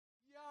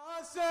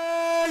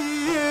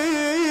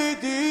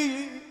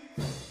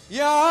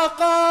يا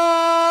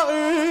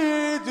قائدي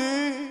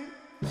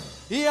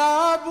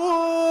يا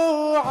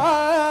ابو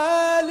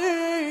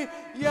علي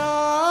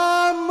يا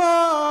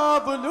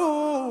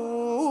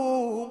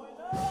مظلوم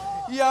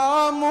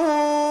يا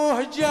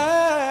مهجتي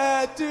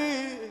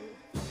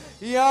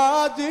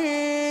يا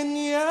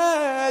دنيتي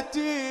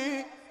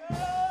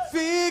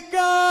في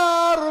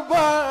كربلاء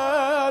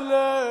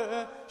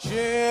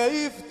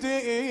شفت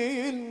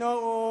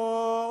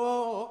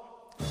النور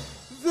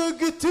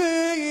ذقت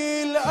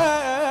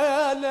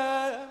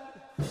الألم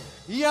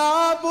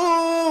يا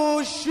ابو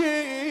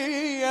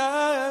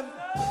الشيم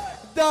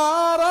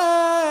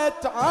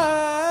دارت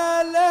علي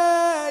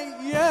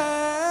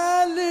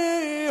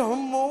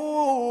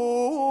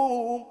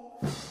الهموم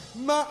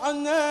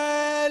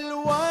معنى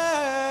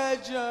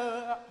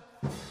الوجع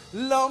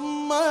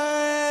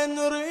لما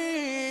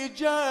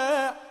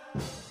نرجع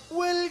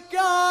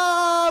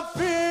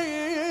والكافي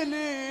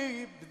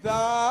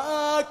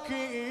بذاك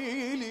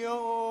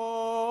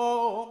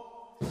اليوم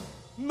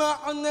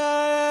معنى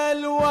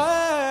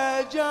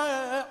الوجع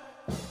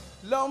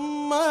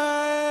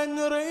لما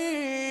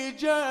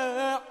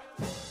نرجع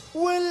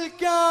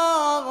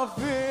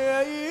والكافي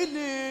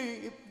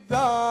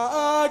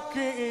بذاك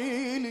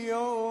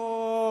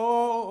اليوم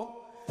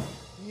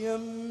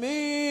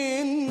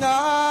يمي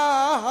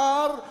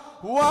النهر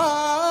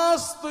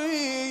وسط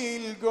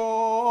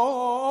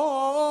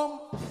القوم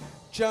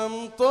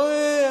كم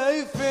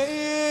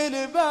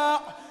طفل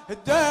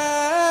بعد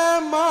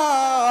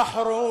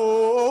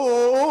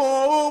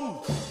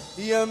محروم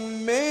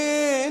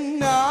يمي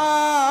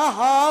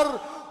النهر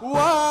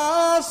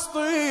وسط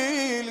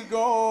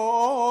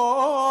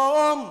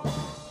القوم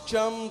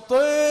كم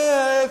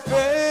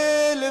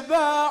طفل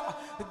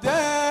بعد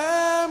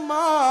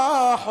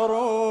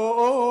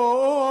محروم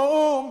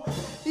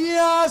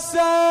يا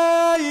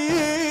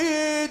سيدي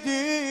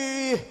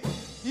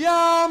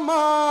يا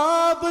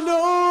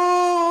مظلوم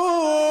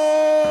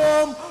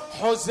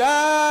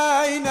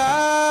حسينا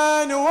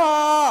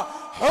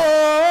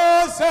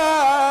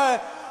وحسين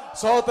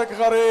صوتك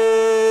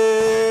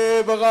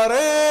غريب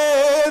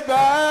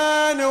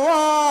غريبا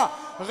وغريبا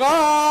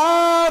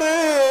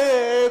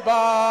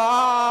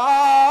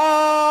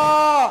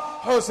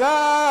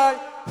حسين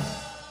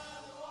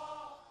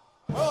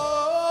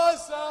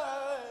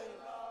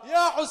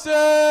يا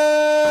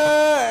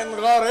حسين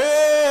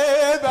غريبا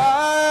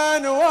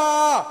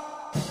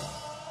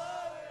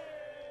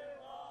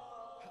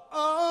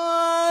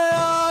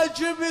يا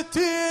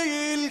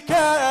جبتي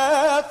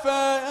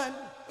الكفن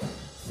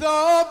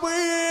ثوب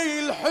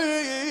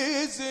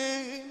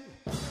الحزن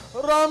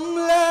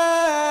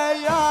رملة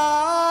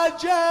يا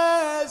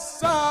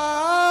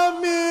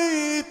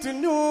جسامي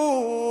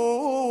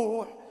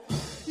تنوح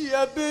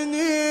يا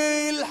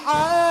ابني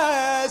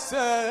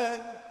الحسن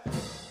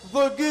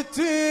ضقت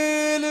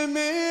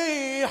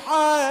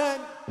الميحن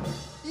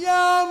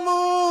يا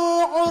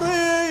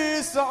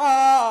معرس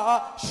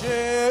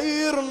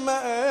عاشر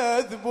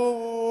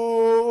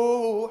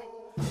مذبوح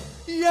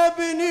يا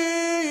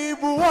ابني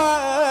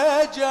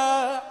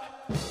بوجع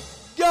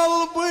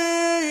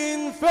قلبي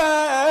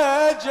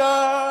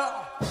انفجع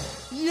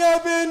يا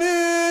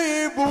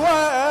ابني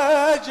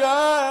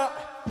بوجع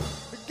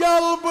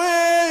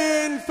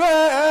قلبي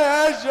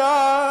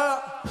انفجع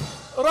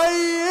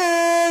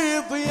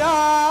ريض يا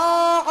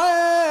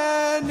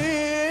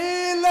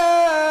عيني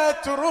لا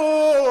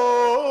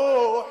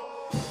تروح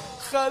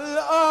خل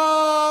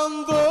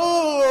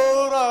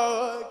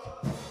انظرك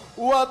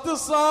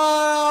واتصورك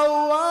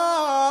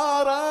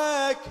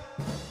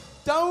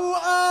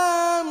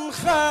توأم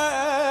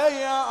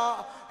خيالي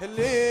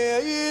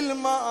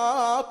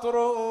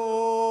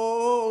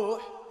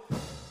المطروح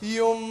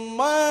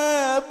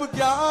يما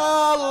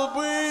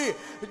بقلبي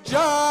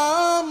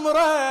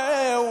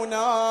جمرة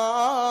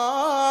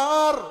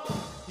ونار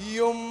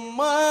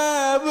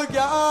يما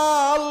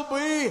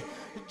بقلبي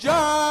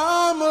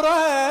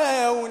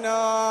جمرة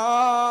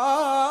ونار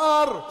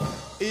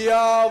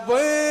يا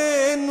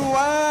ظن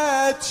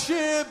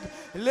وتشب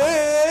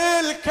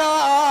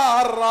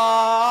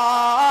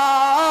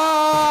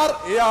للكرار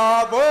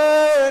يا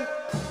ظن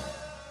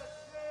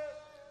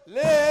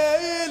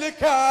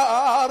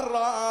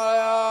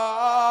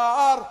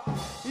للكرار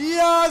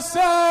يا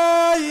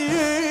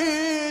سيدي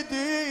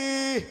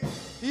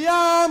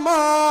يا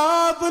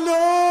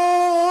مظلوم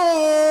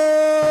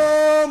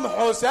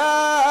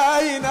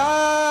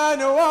حسينا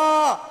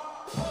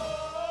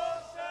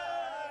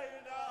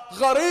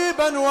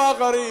غريبا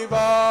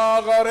وغريبا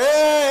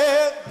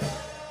غريب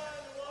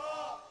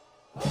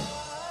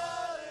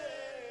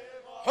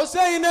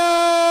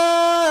حسينا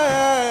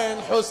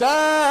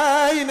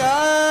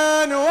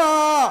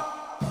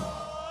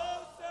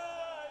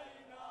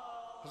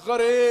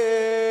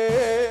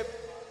غريب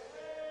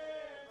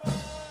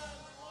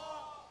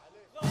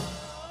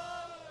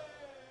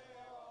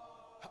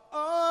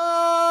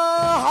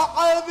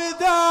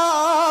عبد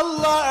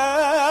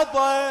الله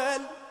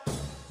ضل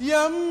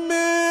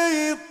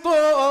يمي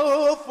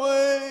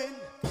الطفل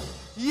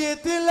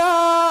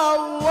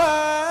يتلاوى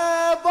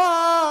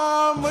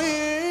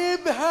ضامي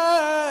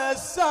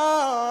بهالساعة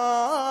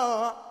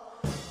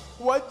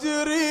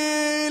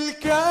واجري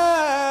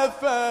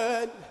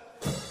الكفل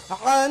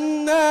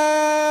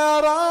عنا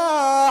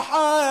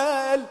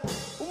راحل،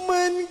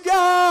 ومن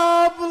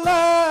قبل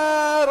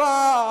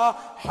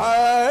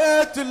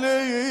راحت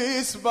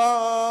الإسباع،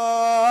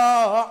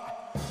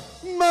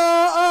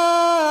 ما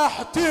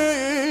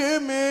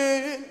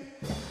احتمل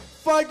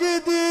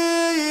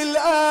فقدي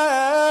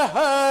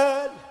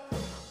الأهل،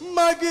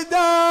 ما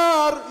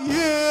قدر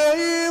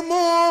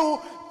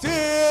يموت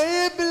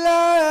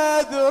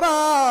بلا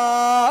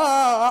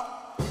ذراع،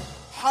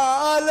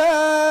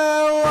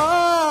 حاله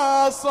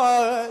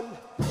واصل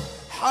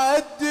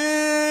حد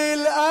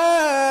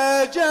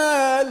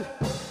الأجل،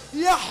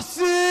 يا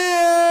حسين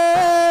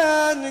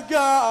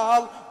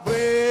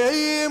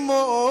قلبي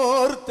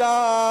مرتاع،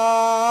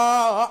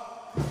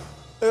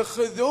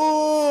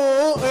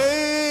 اخذوا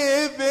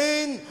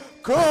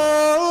ابنكم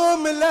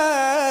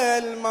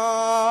للماي،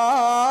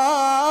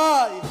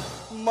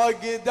 ما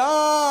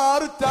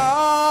قدرت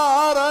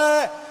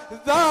ارى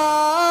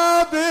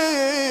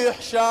ذابح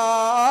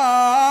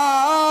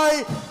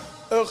شاي،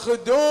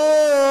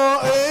 اخذوا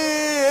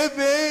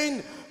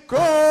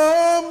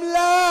ابنكم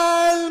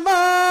للماي،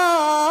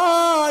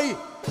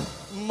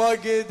 ما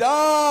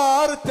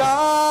قدرت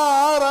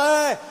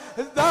ارى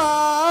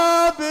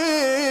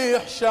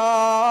ذابح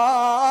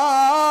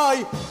شاي،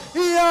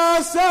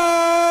 يا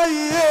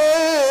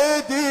سيدي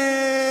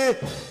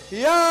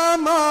يا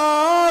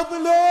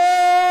مظلوم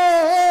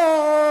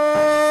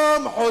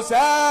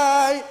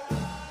حسين،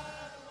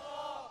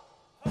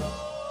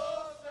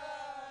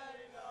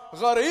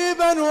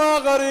 غريبا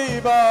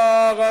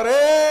وغريبا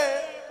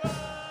غريب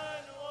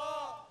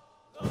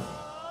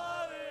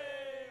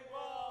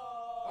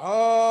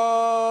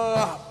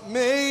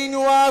مين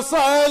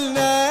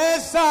وصلنا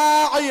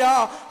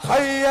الساعية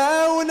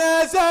خيا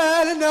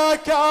ونزلنا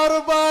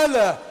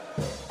كربلة،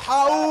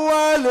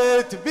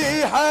 حولت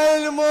بيها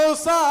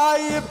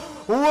المصايب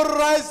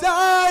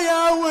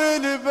والرزايا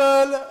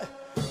والبلا،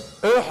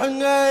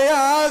 احنا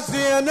يا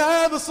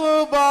زينب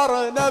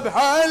صبرنا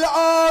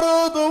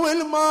بهالارض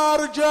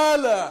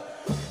والمرجله،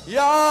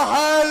 يا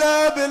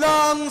هلا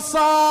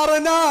بالانصار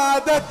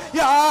نادت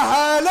يا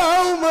هلا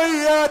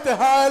وميت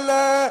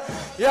هلا،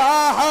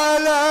 يا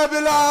هلا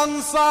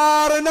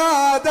بالانصار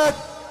نادت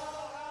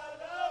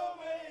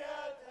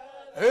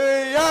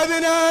يا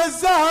ابن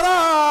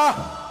الزهراء،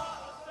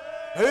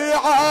 هي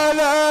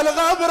على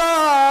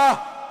الغبره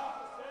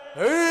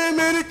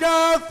من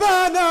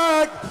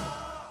كفنك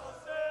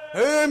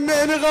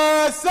من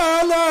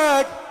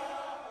غسلك،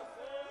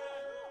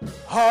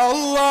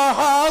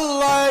 الله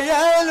الله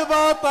يا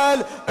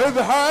البطل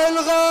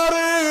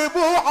بهالغريب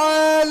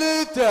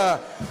وعائلته،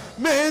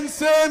 من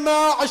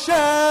سمع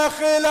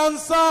شيخ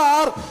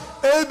الانصار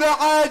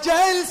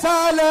بعجل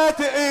سالت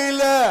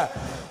إله،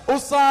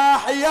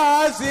 وصاح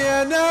يا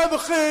زينب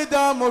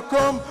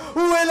خدمكم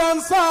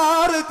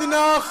والانصار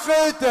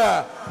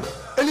تنخته،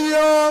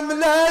 اليوم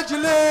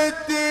لاجل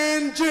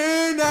الدين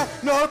جينا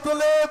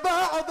نطلب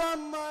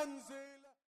اعظم